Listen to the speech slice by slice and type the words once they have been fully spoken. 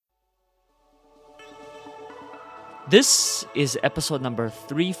This is episode number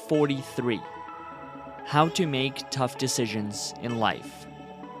 343, How to Make Tough Decisions in Life,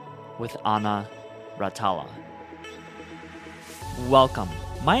 with Anna Ratala. Welcome.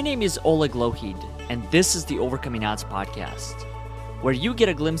 My name is Oleg and this is the Overcoming Odds podcast, where you get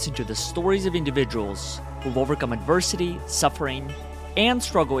a glimpse into the stories of individuals who've overcome adversity, suffering, and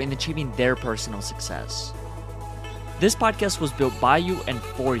struggle in achieving their personal success. This podcast was built by you and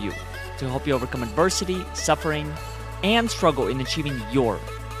for you to help you overcome adversity, suffering, and struggle in achieving your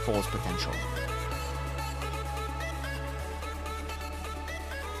fullest potential.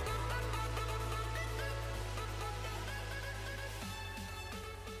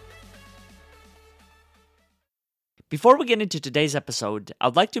 Before we get into today's episode,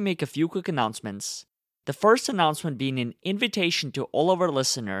 I'd like to make a few quick announcements. The first announcement being an invitation to all of our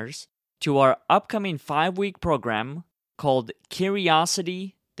listeners to our upcoming 5-week program called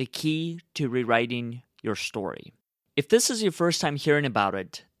Curiosity, the Key to Rewriting Your Story. If this is your first time hearing about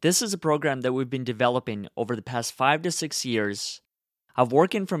it, this is a program that we've been developing over the past 5 to 6 years of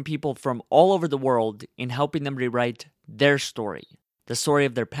working from people from all over the world in helping them rewrite their story. The story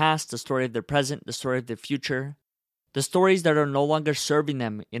of their past, the story of their present, the story of their future. The stories that are no longer serving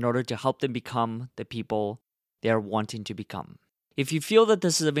them in order to help them become the people they are wanting to become. If you feel that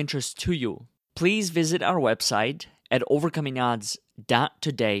this is of interest to you, please visit our website at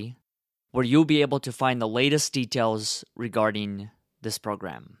overcomingodds.today, where you'll be able to find the latest details regarding this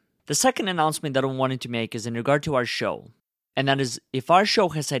program. The second announcement that I wanted to make is in regard to our show, and that is if our show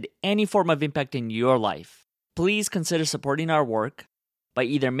has had any form of impact in your life, please consider supporting our work by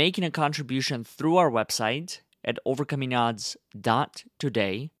either making a contribution through our website at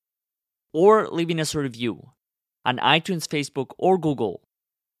overcomingodds.today or leaving us a review on iTunes, Facebook, or Google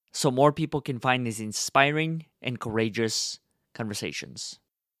so more people can find these inspiring and courageous conversations.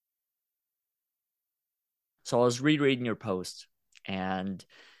 So I was rereading your post, and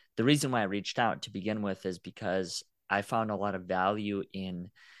the reason why I reached out to begin with is because I found a lot of value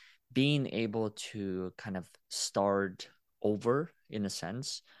in being able to kind of start over, in a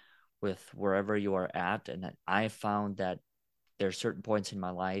sense, with wherever you are at. And that I found that there are certain points in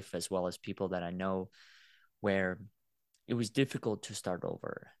my life, as well as people that I know, where it was difficult to start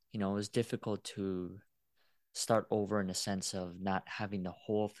over. It was difficult to start over in a sense of not having the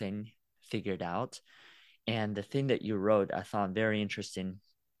whole thing figured out. And the thing that you wrote, I found very interesting.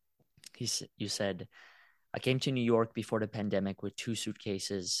 You said, I came to New York before the pandemic with 2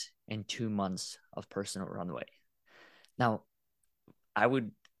 suitcases and 2 months of personal runway. Now, I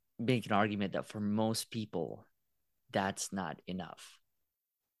would make an argument that for most people, that's not enough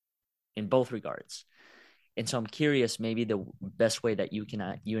in both regards. And so I'm curious, maybe the best way that you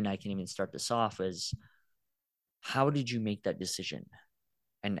and I can even start this off is, how did you make that decision?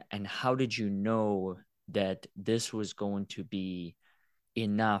 And how did you know that this was going to be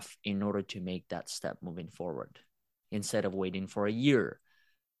enough in order to make that step moving forward, instead of waiting for a year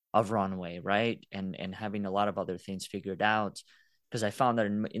of runway, right? And having a lot of other things figured out. Because I found that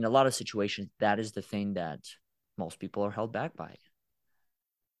in a lot of situations, that is the thing that most people are held back by.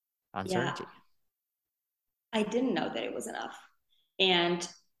 Uncertainty. Yeah. I didn't know that it was enough. And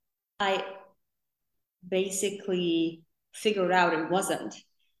I basically figured out it wasn't.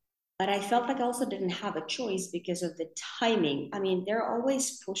 But I felt like I also didn't have a choice because of the timing. I mean, there are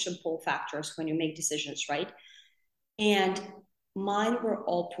always push and pull factors when you make decisions, right? And mine were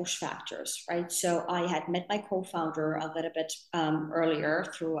all push factors, right? So I had met my co-founder a little bit earlier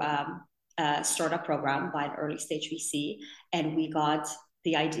through a startup program by an early stage VC, and we got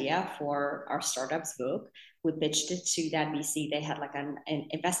the idea for our startups book. We pitched it to that VC. They had like an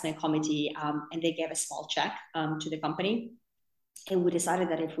investment committee, and they gave a small check to the company. And we decided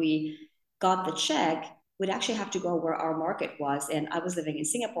that if we got the check, we'd actually have to go where our market was. And I was living in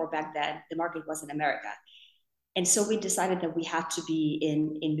Singapore back then. The market was in America. And so we decided that we had to be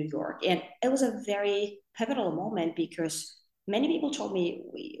in New York. And it was a very pivotal moment because many people told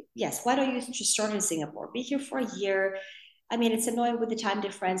me, yes, why don't you just start in Singapore? Be here for a year. I mean, it's annoying with the time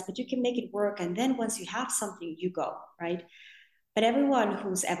difference, but you can make it work. And then once you have something, you go, right? But everyone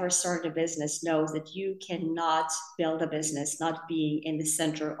who's ever started a business knows that you cannot build a business not being in the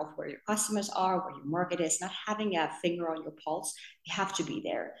center of where your customers are, where your market is, not having a finger on your pulse. You have to be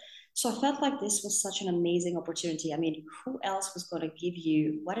there. So I felt like this was such an amazing opportunity. I mean, who else was going to give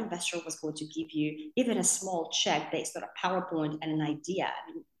you, what investor was going to give you even a small check based on a PowerPoint and an idea?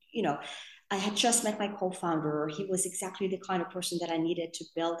 I mean, I had just met my co-founder. He was exactly the kind of person that I needed to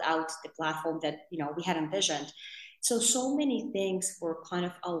build out the platform that, we had envisioned. So many things were kind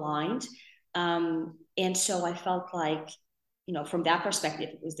of aligned. And so I felt like, from that perspective,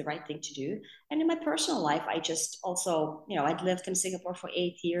 it was the right thing to do. And in my personal life, I just also, I'd lived in Singapore for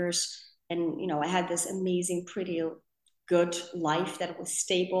 8 years, and I had this amazing, pretty good life that was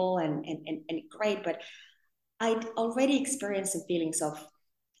stable and great. But I'd already experienced some feelings of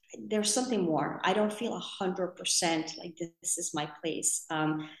there's something more. I don't feel 100% like this is my place.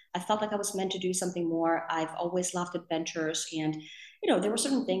 I felt like I was meant to do something more. I've always loved adventures, and there were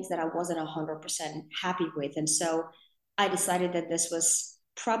certain things that I wasn't 100% happy with, and so I decided that this was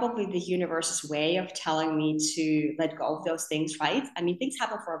probably the universe's way of telling me to let go of those things. Right? I mean, things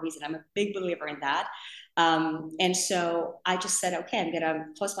happen for a reason. I'm a big believer in that, and so I just said, okay, I'm gonna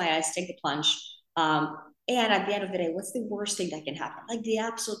close my eyes, take the plunge. And at the end of the day, what's the worst thing that can happen? Like the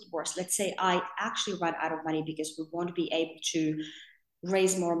absolute worst. Let's say I actually run out of money because we won't be able to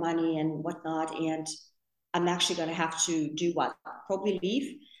raise more money and whatnot. And I'm actually going to have to do what? Probably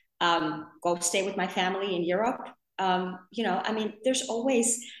leave, go stay with my family in Europe. I mean, there's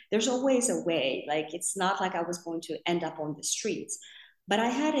always a way. Like it's not like I was going to end up on the streets, but I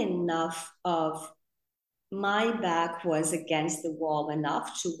had enough of my back was against the wall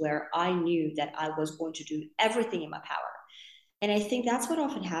enough to where I knew that I was going to do everything in my power. And I think that's what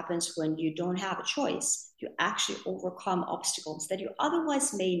often happens when you don't have a choice. You actually overcome obstacles that you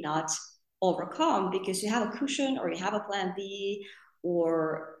otherwise may not overcome because you have a cushion or you have a plan B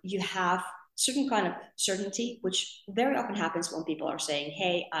or you have certain kind of certainty, which very often happens when people are saying,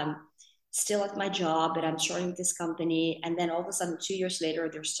 hey, I'm still at my job, but I'm starting this company. And then all of a sudden, 2 years later,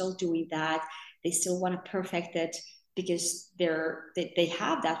 they're still doing that. They still want to perfect it because they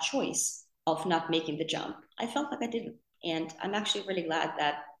have that choice of not making the jump. I felt like I didn't. And I'm actually really glad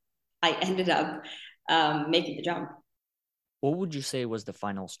that I ended up making the jump. What would you say was the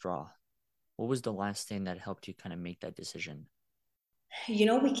final straw? What was the last thing that helped you kind of make that decision?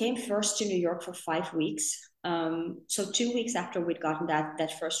 We came first to New York for 5 weeks. So 2 weeks after we'd gotten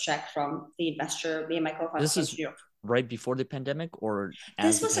that first check from the investor, me and my co-founder This came to is New York. right before the pandemic or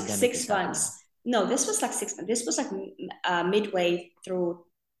as This the was like pandemic is 6 months. happening? No, this was like 6 months. This was like midway through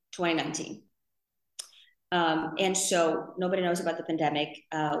 2019. And so nobody knows about the pandemic.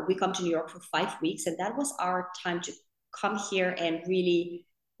 We come to New York for 5 weeks, and that was our time to come here and really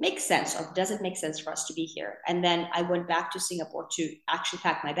make sense of does it make sense for us to be here? And then I went back to Singapore to actually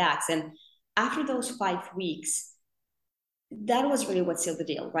pack my bags. And after those 5 weeks, that was really what sealed the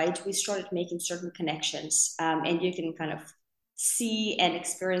deal, right? We started making certain connections, and you can kind of see and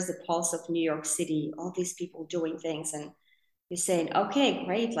experience the pulse of New York City, all these people doing things. And you're saying, okay,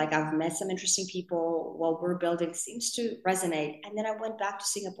 great. Like I've met some interesting people. What we're building seems to resonate. And then I went back to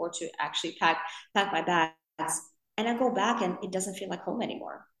Singapore to actually pack my bags. And I go back and it doesn't feel like home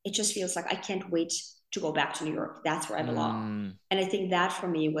anymore. It just feels like I can't wait to go back to New York. That's where I belong. Mm. And I think that for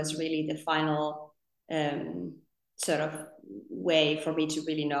me was really the final um, sort of way for me to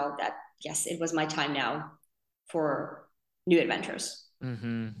really know that yes, it was my time now for new adventures.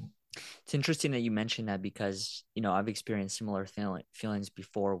 Hmm. It's interesting that you mentioned that because, I've experienced similar feelings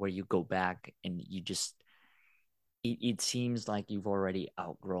before where you go back and you just, it seems like you've already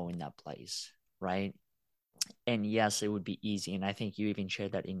outgrown that place, right? And yes, it would be easy. And I think you even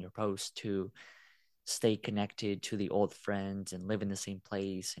shared that in your post to stay connected to the old friends and live in the same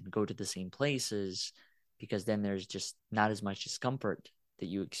place and go to the same places because then there's just not as much discomfort that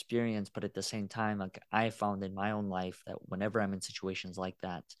you experience. But at the same time, like I found in my own life that whenever I'm in situations like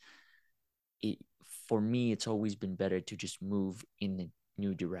that, it, for me, it's always been better to just move in a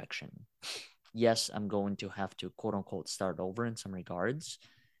new direction. Yes, I'm going to have to quote unquote start over in some regards,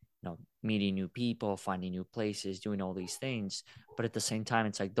 meeting new people, finding new places, doing all these things. But at the same time,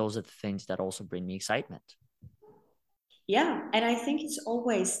 it's like those are the things that also bring me excitement. Yeah. And I think it's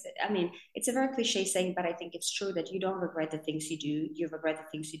always, I mean, it's a very cliche saying, but I think it's true that you don't regret the things you do, you regret the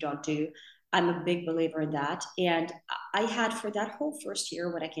things you don't do. I'm a big believer in that. And I had for that whole first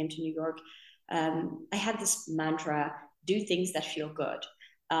year when I came to New York, I had this mantra do things that feel good.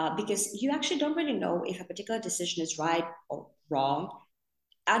 Because you actually don't really know if a particular decision is right or wrong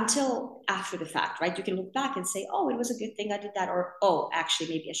until after the fact, right? You can look back and say, oh, it was a good thing I did that, or oh, actually,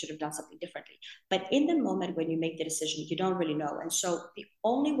 maybe I should have done something differently. But in the moment when you make the decision, you don't really know. And so the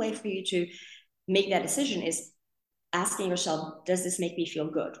only way for you to make that decision is asking yourself, does this make me feel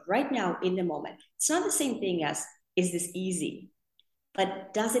good right now in the moment? It's not the same thing as, is this easy?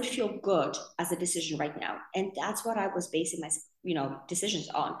 But does it feel good as a decision right now? And that's what I was basing my decisions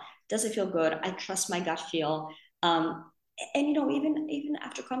on. Does it feel good? I trust my gut feel. And even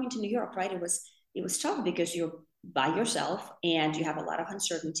after coming to New York, right, it was tough because you're by yourself and you have a lot of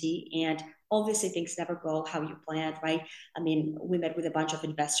uncertainty, and obviously things never go how you planned, right? I mean, we met with a bunch of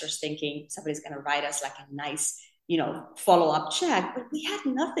investors thinking somebody's going to write us like a nice follow-up check, but we had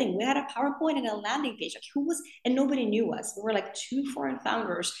nothing. We had a PowerPoint and a landing page. Like who was, and nobody knew us. We were like two foreign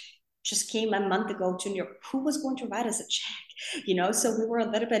founders just came a month ago to New York. Who was going to write us a check? So we were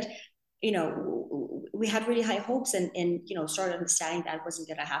a little bit, we had really high hopes and started understanding that wasn't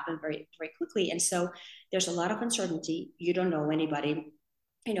going to happen very, very quickly. And so there's a lot of uncertainty. You don't know anybody.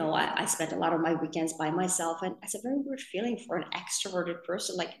 I spent a lot of my weekends by myself, and it's a very weird feeling for an extroverted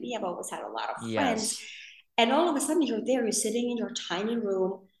person like me. I've always had a lot of friends, Yes. and all of a sudden you're there, you're sitting in your tiny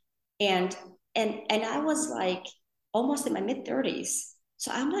room, and and I was like almost in my mid 30s.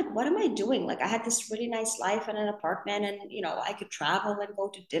 So I'm like, what am I doing? Like I had this really nice life and an apartment, and I could travel and go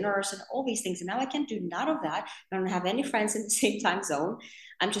to dinners and all these things. And now I can't do none of that. I don't have any friends in the same time zone.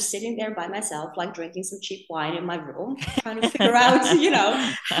 I'm just sitting there by myself, like drinking some cheap wine in my room, trying to figure out,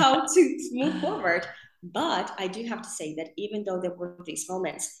 how to move forward. But I do have to say that even though there were these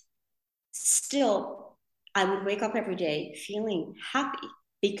moments, still I would wake up every day feeling happy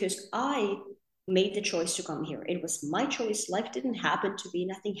because I made the choice to come here. It was my choice. Life didn't happen to me.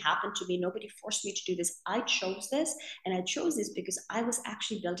 Nothing happened to me. Nobody forced me to do this. I chose this. And I chose this because I was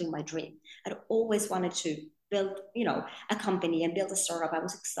actually building my dream. I'd always wanted to build, a company and build a startup. I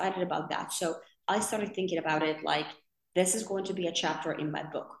was excited about that. So I started thinking about it like, this is going to be a chapter in my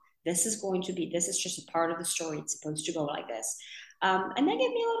book. This is just a part of the story. It's supposed to go like this. And that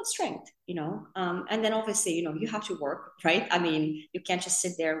gave me a lot of strength, and then obviously, you have to work, right? I mean, you can't just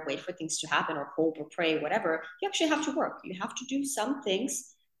sit there and wait for things to happen or hope or pray, whatever. You actually have to work. You have to do some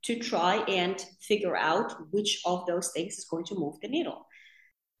things to try and figure out which of those things is going to move the needle.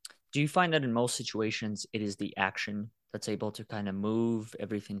 Do you find that in most situations it is the action that's able to kind of move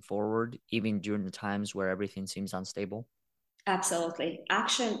everything forward, even during the times where everything seems unstable? Absolutely.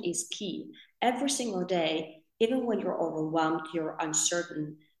 Action is key. Every single day, even when you're overwhelmed, you're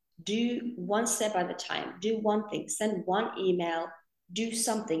uncertain, do one step at a time. Do one thing, send one email, do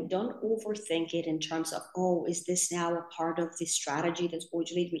something. Don't overthink it in terms of, oh, is this now a part of the strategy that's going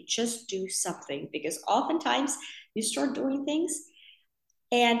to lead me? Just do something because oftentimes you start doing things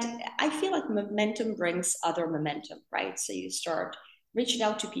and I feel like momentum brings other momentum, right? So you start reaching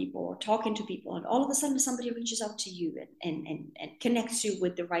out to people or talking to people, and all of a sudden somebody reaches out to you and connects you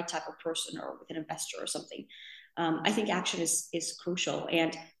with the right type of person or with an investor or something. I think action is crucial,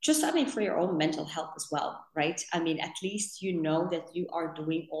 and just I mean for your own mental health as well, right? I mean, at least you know that you are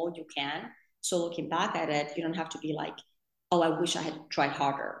doing all you can. So looking back at it, you don't have to be like, oh, I wish I had tried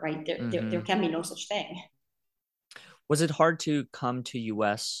harder, right? There Mm-hmm. can be no such thing. Was it hard to come to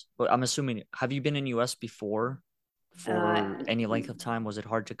US? But I'm assuming, have you been in US before for Uh, any length of time? Was it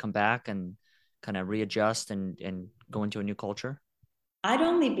hard to come back and kind of readjust and go into a new culture? I'd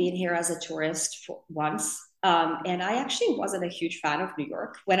only been here as a tourist for once. And I actually wasn't a huge fan of New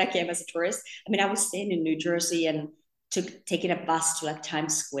York when I came as a tourist. I mean, I was staying in New Jersey and taking a bus to like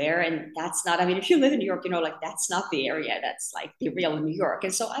Times Square. And that's not, I mean, if you live in New York, like that's not the area that's like the real New York.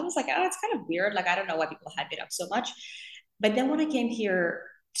 And so I was like, oh, it's kind of weird. Like, I don't know why people hype it up so much. But then when I came here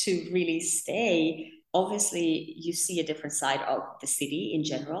to really stay, obviously you see a different side of the city in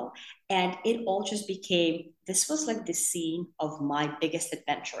general. And it all just became, this was like the scene of my biggest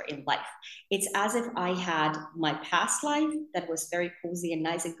adventure in life. It's as if I had my past life that was very cozy and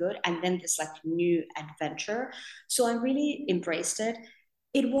nice and good, and then this like new adventure. So I really embraced it.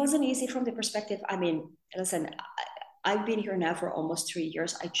 It wasn't easy from the perspective. I mean, listen, I've been here now for almost 3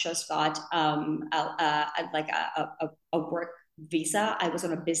 years. I just got like a work visa. I was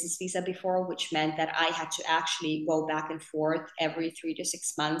on a business visa before, which meant that I had to actually go back and forth every 3 to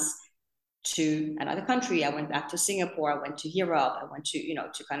 6 months to another country. I went back to Singapore. I went to Europe. I went to,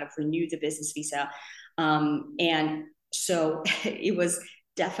 to kind of renew the business visa. And so it was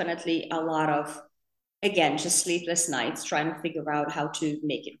definitely a lot of, again, just sleepless nights trying to figure out how to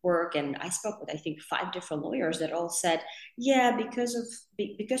make it work. And I spoke with, I think, 5 different lawyers that all said, yeah, because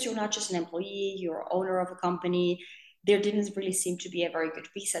you're not just an employee, you're owner of a company. There didn't really seem to be a very good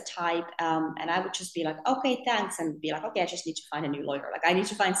visa type. And I would just be like, okay, thanks. And be like, okay, I just need to find a new lawyer. Like, I need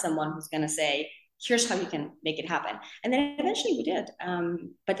to find someone who's going to say, here's how you can make it happen. And then eventually we did.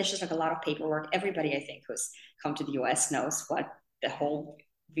 But there's just like a lot of paperwork. Everybody, I think, who's come to the US knows what the whole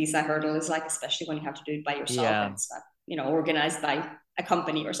visa hurdle is like, especially when you have to do it by yourself and Yeah, it's not, organized by a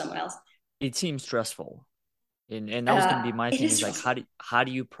company or someone else. it seems stressful. And that was going to be my It thing is is like stressful. how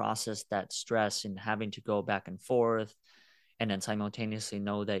do you process that stress and having to go back and forth and then simultaneously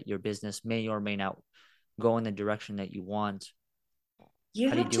know that your business may or may not go in the direction that you want? You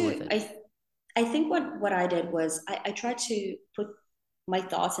How do you have deal with to, it? I think what I did was I tried to put my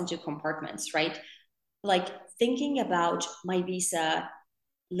thoughts into compartments, right? Like thinking about my visa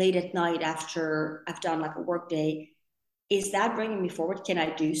late at night after I've done like a work day, is that bringing me forward? Can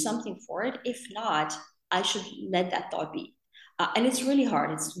I do something for it? If not, I should let that thought be. And it's really hard.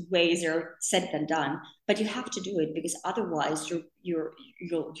 It's way easier said than done, but you have to do it because otherwise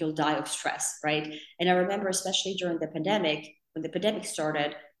you'll die of stress, right? And I remember especially during the pandemic, when the pandemic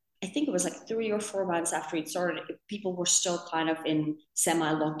started, I think it was like 3 or 4 months after it started, people were still kind of in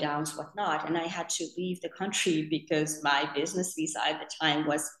semi lockdowns, whatnot, and I had to leave the country because my business visa at the time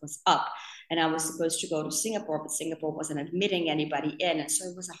was up, and I was supposed to go to Singapore, but Singapore wasn't admitting anybody in, and so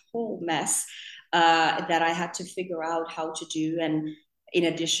it was a whole mess that I had to figure out how to do. And in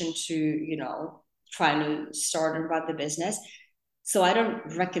addition to trying to start and run the business, so I don't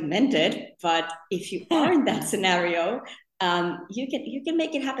recommend it. But if you are in that scenario, you can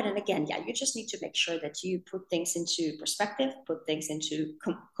make it happen. And again, yeah, you just need to make sure that you put things into perspective, put things into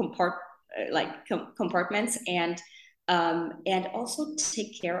compartments, and also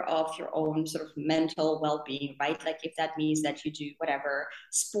take care of your own sort of mental well-being, right? Like if that means that you do whatever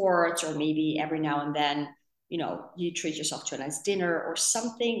sports, or maybe every now and then, you treat yourself to a nice dinner or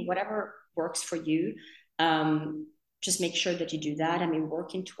something, whatever works for you. Um, just make sure that you do that. I mean,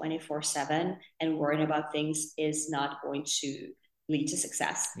 working 24/7 and worrying about things is not going to lead to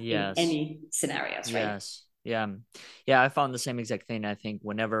success in Yes. any scenarios, right? Yes. Yeah. Yeah. I found the same exact thing. I think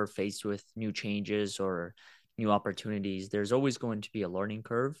whenever faced with new changes or new opportunities, there's always going to be a learning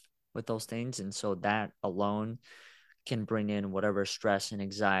curve with those things. And so that alone can bring in whatever stress and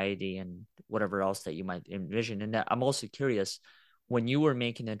anxiety and whatever else that you might envision. And I'm also curious, when you were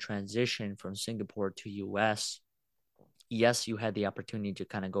making a transition from Singapore to US, yes, you had the opportunity to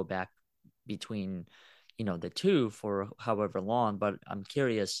kind of go back between, the two for however long, but I'm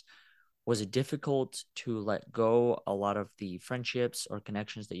curious, was it difficult to let go a lot of the friendships or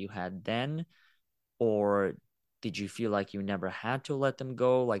connections that you had then? Or did you feel like you never had to let them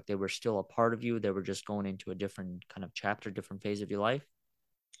go? Like they were still a part of you? They were just going into a different kind of chapter, different phase of your life?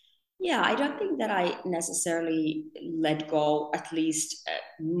 Yeah, I don't think that I necessarily let go, at least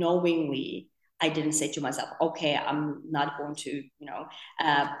knowingly. I didn't say to myself, okay, I'm not going to,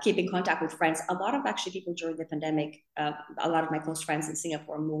 keep in contact with friends. A lot of actually people during the pandemic, a lot of my close friends in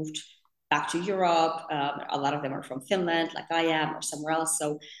Singapore moved back to Europe. A lot of them are from Finland, like I am, or somewhere else.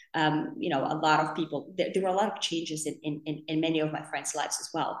 So, a lot of people, there were a lot of changes in many of my friends' lives as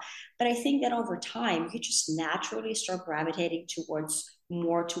well. But I think that over time, you just naturally start gravitating towards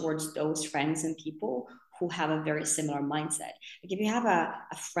those friends and people who have a very similar mindset. Like if you have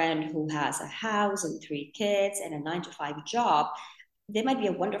a friend who has a house and 3 kids and a 9 to 5 job, they might be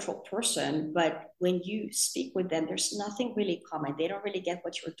a wonderful person, but when you speak with them, there's nothing really common. They don't really get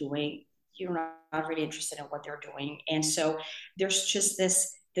what you're doing. You're not really interested in what they're doing, and so there's just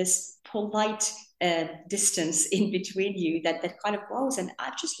this polite distance in between you that kind of grows. And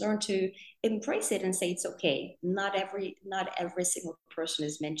I've just learned to embrace it and say it's okay. Not every single person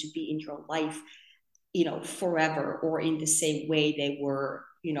is meant to be in your life, forever, or in the same way they were,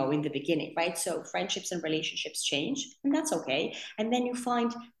 in the beginning, right? So friendships and relationships change, and that's okay. And then you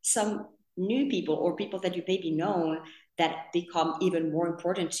find some new people, or people that you maybe known, that become even more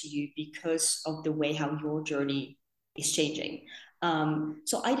important to you because of the way how your journey is changing.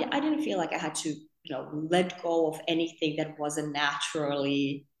 So I didn't feel like I had to, let go of anything that wasn't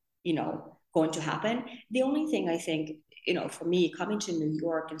naturally, going to happen. The only thing I think, for me, coming to New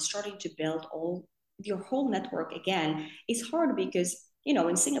York and starting to build all your whole network again is hard because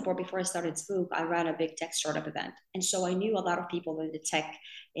in Singapore, before I started Spook, I ran a big tech startup event, and so I knew a lot of people in the tech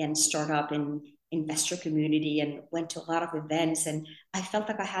and startup and investor community, and went to a lot of events, and I felt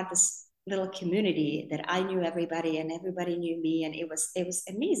like I had this little community that I knew everybody and everybody knew me, and it was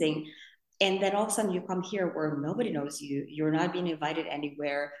amazing. And then all of a sudden you come here where nobody knows you, you're not being invited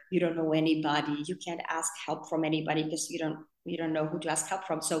anywhere, you don't know anybody, you can't ask help from anybody because you don't know who to ask help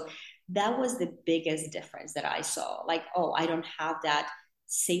from. So that was the biggest difference that I saw. Like, oh, I don't have that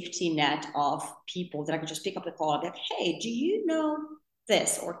safety net of people that I could just pick up the call and be like, hey, do you know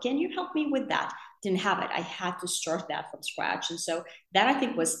this? Or can you help me with that? Didn't have it. I had to start that from scratch. And so that I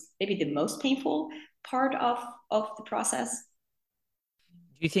think was maybe the most painful part of the process.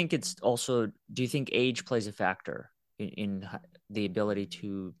 Do you think age plays a factor in the ability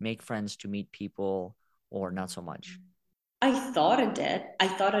to make friends, to meet people, or not so much? I thought it did. I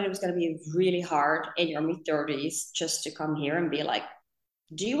thought that it was going to be really hard in your mid 30s just to come here and be like,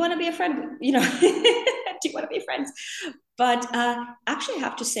 do you want to be a friend? Do you want to be friends? But actually, I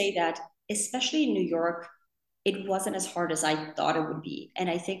have to say that, especially in New York, it wasn't as hard as I thought it would be. And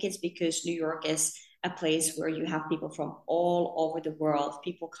I think it's because New York is a place where you have people from all over the world.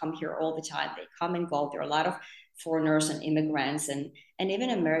 People come here all the time. They come and go. There are a lot of foreigners and immigrants and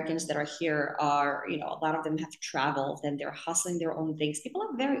even Americans that are here are, a lot of them have traveled and they're hustling their own things. People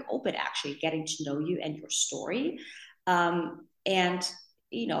are very open actually getting to know you and your story. And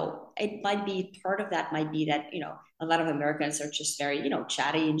it might be part of that might be that, a lot of Americans are just very,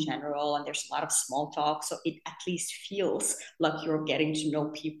 chatty in general, and there's a lot of small talk. So it at least feels like you're getting to know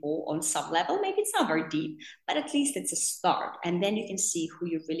people on some level. Maybe it's not very deep, but at least it's a start. And then you can see who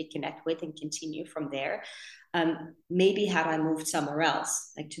you really connect with and continue from there. Maybe had I moved somewhere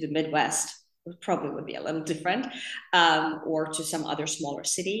else, like to the Midwest, it probably would be a little different, or to some other smaller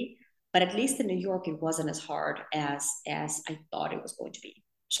city. But at least in New York, it wasn't as hard as I thought it was going to be.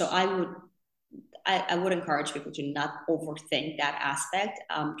 So I would encourage people to not overthink that aspect.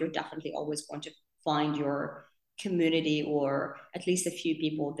 You're definitely always going to find your community or at least a few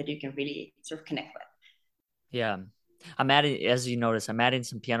people that you can really sort of connect with. Yeah. I'm adding, as you notice, I'm adding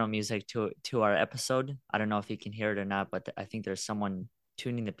some piano music to our episode. I don't know if you can hear it or not, but I think there's someone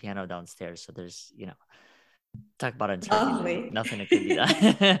tuning the piano downstairs. So there's, talk about uncertainty. There's Lovely. nothing that can be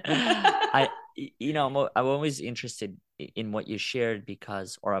done. I'm always interested in what you shared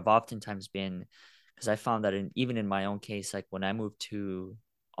because, or I've oftentimes been, because I found that even in my own case, like when I moved to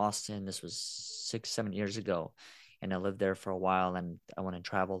Austin, this was 6, 7 years ago, and I lived there for a while, and I went and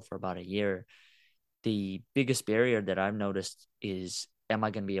traveled for about a year. The biggest barrier that I've noticed is, am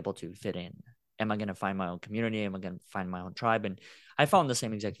I going to be able to fit in? Am I going to find my own community? Am I going to find my own tribe? And I found the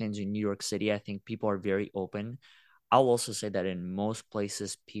same exact things in New York City. I think people are very open. I'll also say that in most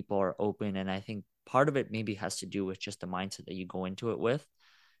places, people are open. And I think part of it maybe has to do with just the mindset that you go into it with.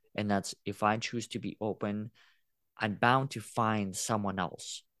 And that's, if I choose to be open, I'm bound to find someone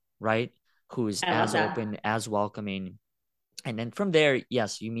else, right? Who is I love as that. open, as welcoming. And then from there,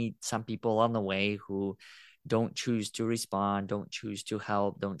 yes, you meet some people on the way who don't choose to respond, don't choose to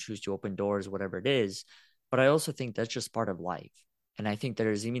help, don't choose to open doors, whatever it is. But I also think that's just part of life. And I think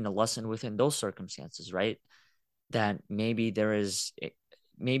there's even a lesson within those circumstances, right? That maybe there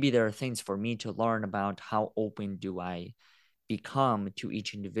are things for me to learn about how open do I become to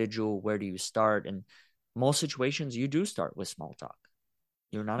each individual, where do you start? And most situations you do start with small talk.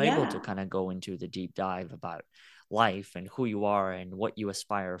 You're not able to Yeah. kind of go into the deep dive about life and who you are and what you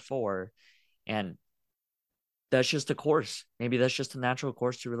aspire for. And that's just a course. Maybe that's just a natural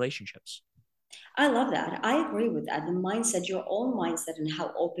course to relationships. I love that. I agree with that. The mindset, your own mindset, and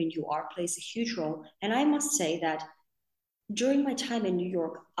how open you are plays a huge role. And I must say that during my time in New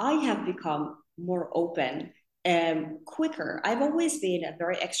York, I have become more open and quicker. I've always been a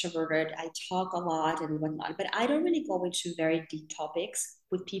very extroverted. I talk a lot and whatnot, but I don't really go into very deep topics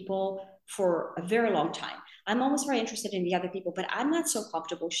with people for a very long time. I'm always very interested in the other people, but I'm not so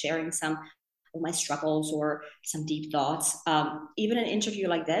comfortable sharing some of my struggles or some deep thoughts. Even an interview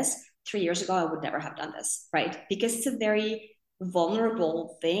like this, 3 years ago, I would never have done this, right? Because it's a very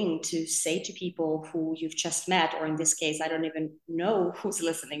vulnerable thing to say to people who you've just met, or in this case, I don't even know who's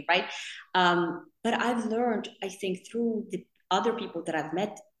listening, right? But I've learned, I think, through the other people that I've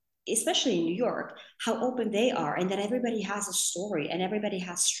met, especially in New York, how open they are, and that everybody has a story and everybody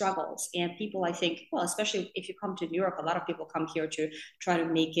has struggles. And people, I think, well, especially if you come to New York, a lot of people come here to try to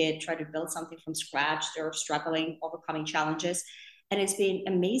make it, try to build something from scratch. They're struggling, overcoming challenges. And it's been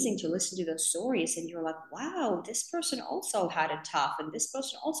amazing to listen to those stories. And you're like, wow, this person also had it tough. And this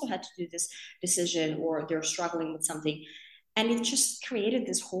person also had to do this decision, or they're struggling with something. And it just created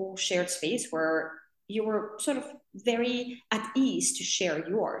this whole shared space where you were sort of very at ease to share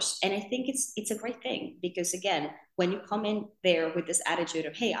yours. And I think it's a great thing because, again, when you come in there with this attitude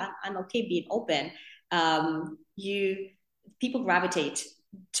of, hey, I'm okay being open, you people gravitate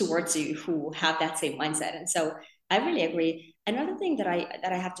towards you who have that same mindset. And so I really agree. Another thing that I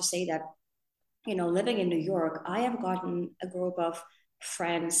have to say that, living in New York, I have gotten a group of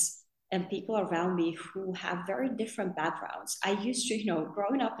friends and people around me who have very different backgrounds. I used to,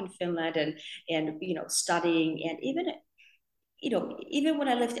 growing up in Finland and studying, and even when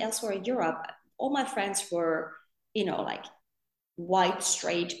I lived elsewhere in Europe, all my friends were, like white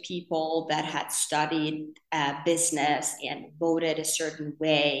straight people that had studied business and voted a certain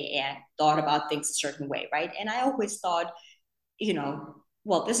way and thought about things a certain way, right? And I always thought,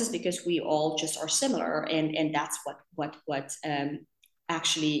 well, this is because we all just are similar, and that's what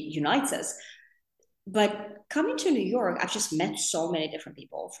actually unites us. But coming to New York, I've just met so many different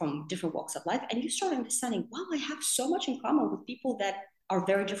people from different walks of life, and you start understanding, wow, I have so much in common with people that are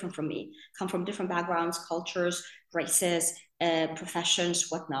very different from me, come from different backgrounds, cultures, races, professions,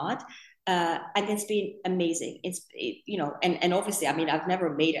 whatnot. And it's been amazing. And obviously, I mean, I've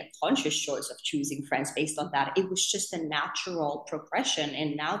never made a conscious choice of choosing friends based on that. It was just a natural progression.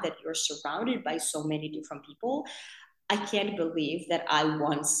 And now that you're surrounded by so many different people, I can't believe that I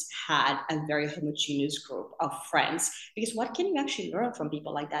once had a very homogeneous group of friends, because what can you actually learn from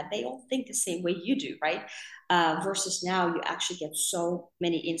people like that? They all think the same way you do, right? Versus now, you actually get so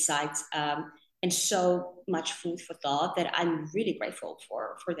many insights, and so much food for thought, that I'm really grateful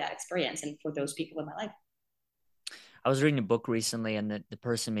for that experience and for those people in my life. I was reading a book recently, and the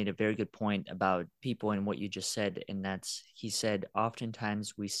person made a very good point about people and what you just said. And that's, he said,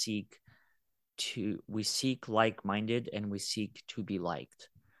 oftentimes we seek like-minded and we seek to be liked.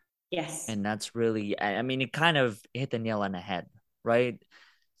 Yes. And that's really, I mean, it kind of hit the nail on the head, right?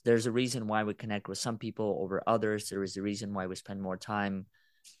 There's a reason why we connect with some people over others. There is a reason why we spend more time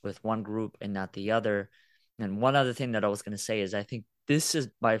with one group and not the other. And one other thing that I was going to say is I think this has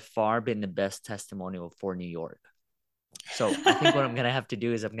by far been the best testimonial for New York. So I think what I'm going to have to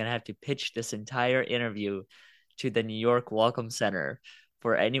do is I'm going to have to pitch this entire interview to the New York Welcome Center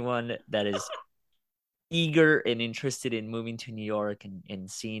for anyone that is eager and interested in moving to New York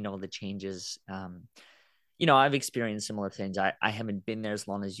and seeing all the changes. I've experienced similar things. I haven't been there as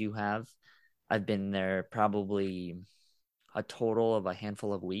long as you have. I've been there probably a total of a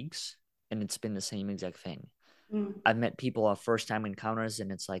handful of weeks, and it's been the same exact thing. Mm, I've met people on first time encounters,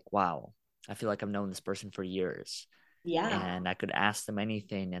 and it's like, wow, I feel like I've known this person for years, yeah. and I could ask them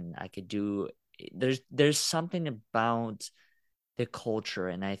anything, and I could do. There's something about the culture,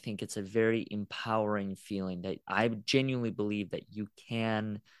 and I think it's a very empowering feeling that I genuinely believe that you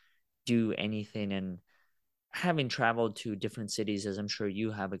can do anything. And having traveled to different cities, as I'm sure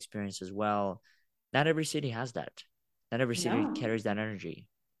you have experienced as well, not every city has that. Not every city No, carries that energy.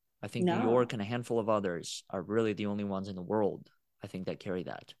 I think New no. York and a handful of others are really the only ones in the world, I think, that carry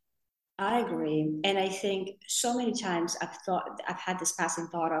that. I agree. And I think so many times I've had this passing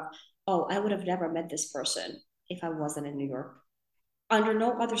thought of, oh, I would have never met this person if I wasn't in New York. Under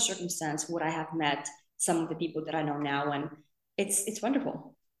no other circumstance would I have met some of the people that I know now. And it's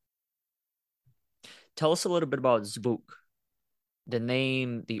wonderful. Tell us a little bit about Zvuk, the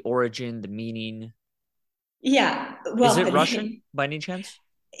name, the origin, the meaning. Yeah. Is Well, it the Russian name. by any chance?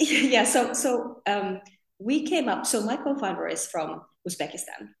 Yeah. So we came up. So my co-founder is from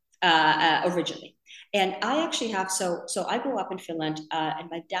Uzbekistan originally, and I actually have so I grew up in Finland, and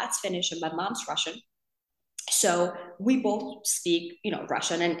my dad's Finnish and my mom's Russian. So we both speak,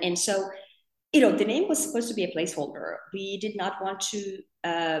 Russian, and so the name was supposed to be a placeholder. We did not want to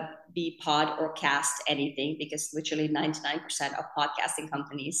be pod or cast anything, because literally 99% of podcasting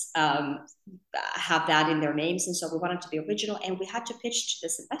companies have that in their names. And so we wanted to be original, and we had to pitch to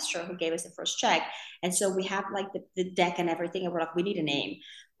this investor who gave us the first check. And so we have like the deck and everything. And we're like, we need a name.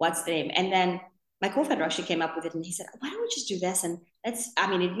 What's the name? And then my co-founder actually came up with it, and he said, why don't we just do this? And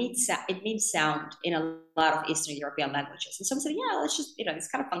it means sound in a lot of Eastern European languages. And so we said, yeah, let's just, it's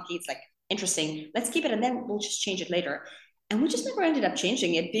kind of funky. It's like interesting. Let's keep it, and then we'll just change it later. And we just never ended up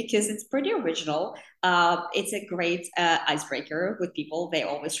changing it, because it's pretty original. It's a great icebreaker with people. They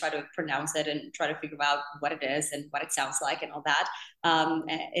always try to pronounce it and try to figure out what it is and what it sounds like and all that.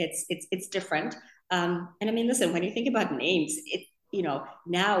 It's different. And I mean, listen, when you think about names,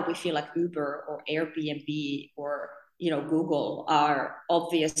 now we feel like Uber or Airbnb or Google are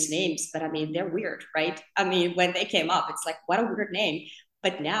obvious names, but I mean, they're weird, right? I mean, when they came up, it's like, what a weird name.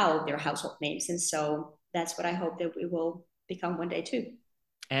 But now they're household names. And so that's what I hope that we will become one day too.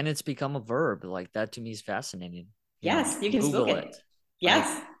 And it's become a verb. Like that to me is fascinating. Yes, you can spook Google it. it. Like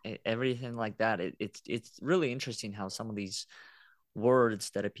Yes, everything like that. It's really interesting how some of these words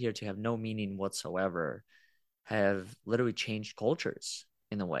that appear to have no meaning whatsoever have literally changed cultures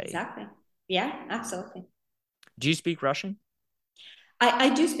in a way. exactly. Yeah, absolutely. Do you speak Russian?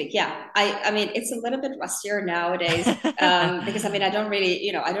 I do speak, yeah. I mean, it's a little bit rustier nowadays, because I mean, I don't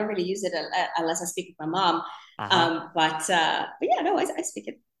really use it unless I speak with my mom. Uh-huh. But yeah, no, I speak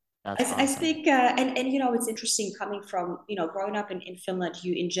it. That's I awesome. speak, and it's interesting coming from growing up in Finland.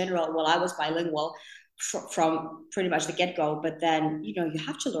 You in general, well, I was bilingual from pretty much the get go, but then you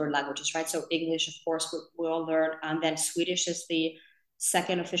have to learn languages, right? So English, of course, we all learn, and then Swedish is the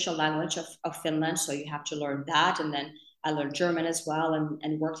second official language of Finland, so you have to learn that, and then I learned German as well,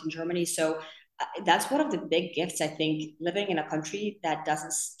 and worked in Germany. So that's one of the big gifts, I think, living in a country that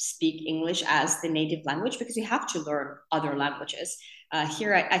doesn't speak English as the native language, because you have to learn other languages.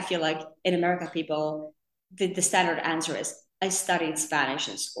 Here, I feel like in America, people, the standard answer is, I studied Spanish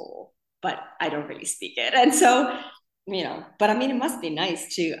in school, but I don't really speak it. And so, but I mean, it must be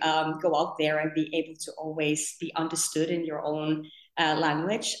nice to go out there and be able to always be understood in your own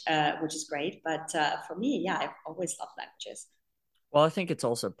language, which is great. But for me, yeah, I've always loved languages. Well, I think it's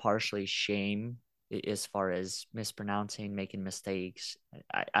also partially shame as far as mispronouncing, making mistakes.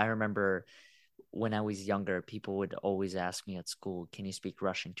 I remember when I was younger, people would always ask me at school, "Can you speak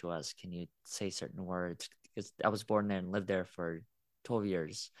Russian to us? Can you say certain words?" Because I was born there and lived there for 12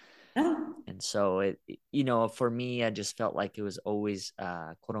 years. Oh, And so for me, I just felt like it was always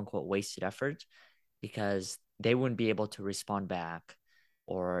quote unquote wasted effort because they wouldn't be able to respond back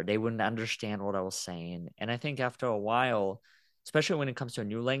or they wouldn't understand what I was saying. And I think after a while, especially when it comes to a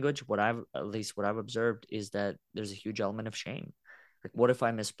new language, what I've observed is that there's a huge element of shame. Like, what if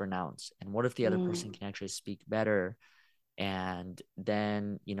I mispronounce? And what if the other person mm, can actually speak better? And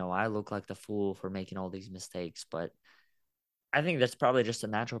then, I look like the fool for making all these mistakes. But I think that's probably just a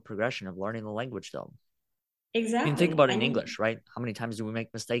natural progression of learning the language, though. You can think exactly. about it in And English, right? How many times do we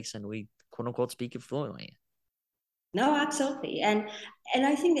make mistakes and we quote unquote speak it fluently? no, absolutely, and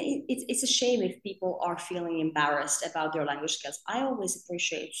I think that it's a shame if people are feeling embarrassed about their language skills. I always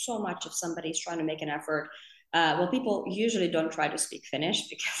appreciate so much if somebody's trying to make an effort. Well, people usually don't try to speak Finnish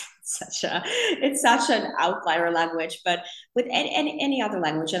because it's such an outlier language. But with any other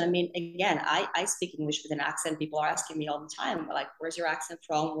language, and I mean, again, I speak English with an accent. People are asking me all the time, like, "Where's your accent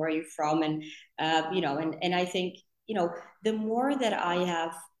from? Where are you from?" And and I think the more that I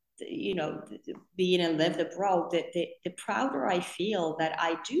have being and lived abroad, the prouder I feel that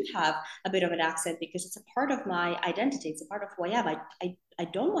I do have a bit of an accent because it's a part of my identity. It's a part of who I am. I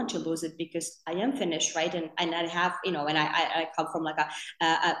don't want to lose it because I am Finnish, right? And I have, and I come from like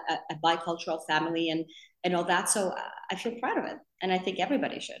a bicultural family and all that. So I feel proud of it. And I think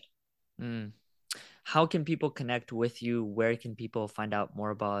everybody should. Mm. How can people connect with you? Where can people find out more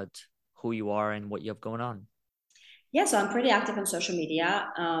about who you are and what you have going on? Yeah, so I'm pretty active on social media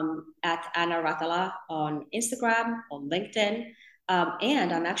at Anna Ratala on Instagram, on LinkedIn.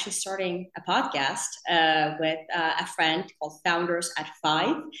 And I'm actually starting a podcast with a friend called Founders at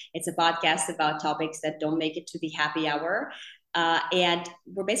Five. It's a podcast about topics that don't make it to the happy hour. And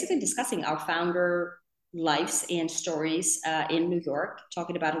we're basically discussing our founder lives and stories in New York,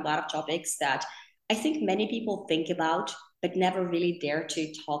 talking about a lot of topics that I think many people think about, but never really dare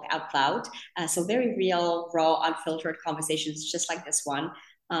to talk out loud. So very real, raw, unfiltered conversations, just like this one.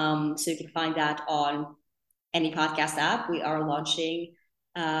 So you can find that on any podcast app. We are launching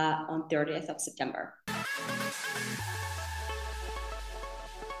on 30th of September.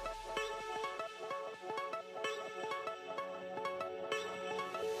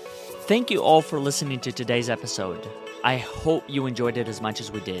 Thank you all for listening to today's episode. I hope you enjoyed it as much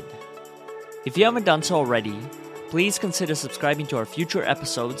as we did. If you haven't done so already, please consider subscribing to our future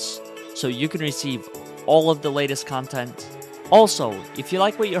episodes so you can receive all of the latest content. Also, if you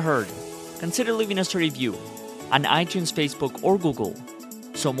like what you heard, consider leaving us a review on iTunes, Facebook, or Google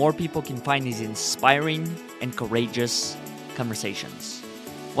so more people can find these inspiring and courageous conversations.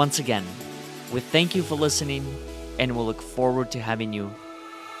 Once again, we thank you for listening and we'll look forward to having you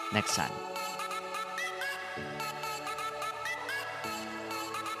next time.